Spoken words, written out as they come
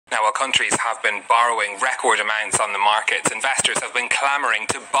Now, while countries have been borrowing record amounts on the markets, investors have been clamouring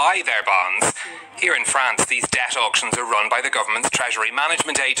to buy their bonds. Here in France, these debt auctions are run by the government's Treasury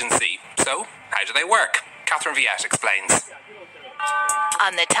Management Agency. So, how do they work? Catherine Viette explains.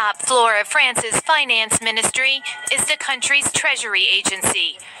 On the top floor of France's finance ministry is the country's treasury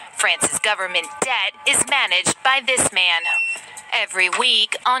agency. France's government debt is managed by this man. Every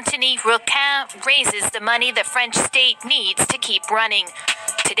week, Anthony Roquin raises the money the French state needs to keep running.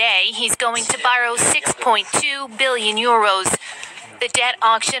 Today, he's going to borrow 6.2 billion euros. The debt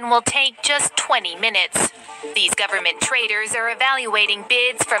auction will take just 20 minutes. These government traders are evaluating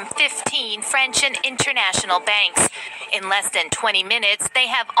bids from 15 French and international banks. In less than 20 minutes, they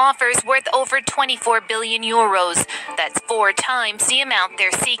have offers worth over 24 billion euros. That's 4 times the amount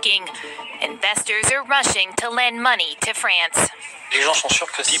they're seeking. Investors are rushing to lend money to France.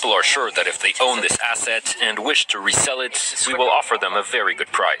 People are sure that if they own this asset and wish to resell it, we will offer them a very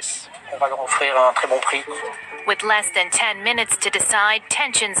good price. With less than 10 minutes to decide,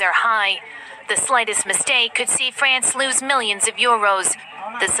 tensions are high. The slightest mistake could see France lose millions of euros.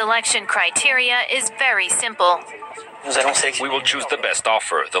 The selection criteria is very simple. We will choose the best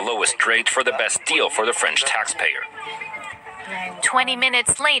offer, the lowest rate for the best deal for the French taxpayer. 20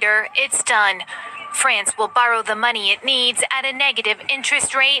 minutes later, it's done. France will borrow the money it needs at a negative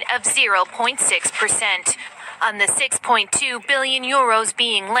interest rate of 0.6%. On the 6.2 billion euros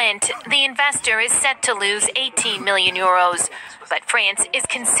being lent, the investor is set to lose 18 million euros. But France is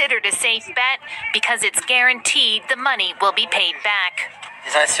considered a safe bet because it's guaranteed the money will be paid back.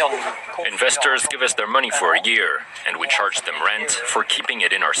 Investors give us their money for a year, and we charge them rent for keeping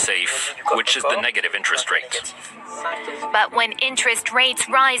it in our safe, which is the negative interest rate. But when interest rates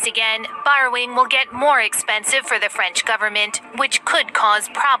rise again, borrowing will get more expensive for the French government, which could cause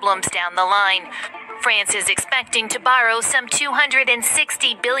problems down the line. France is expecting to borrow some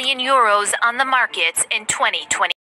 260 billion euros on the markets in 2020.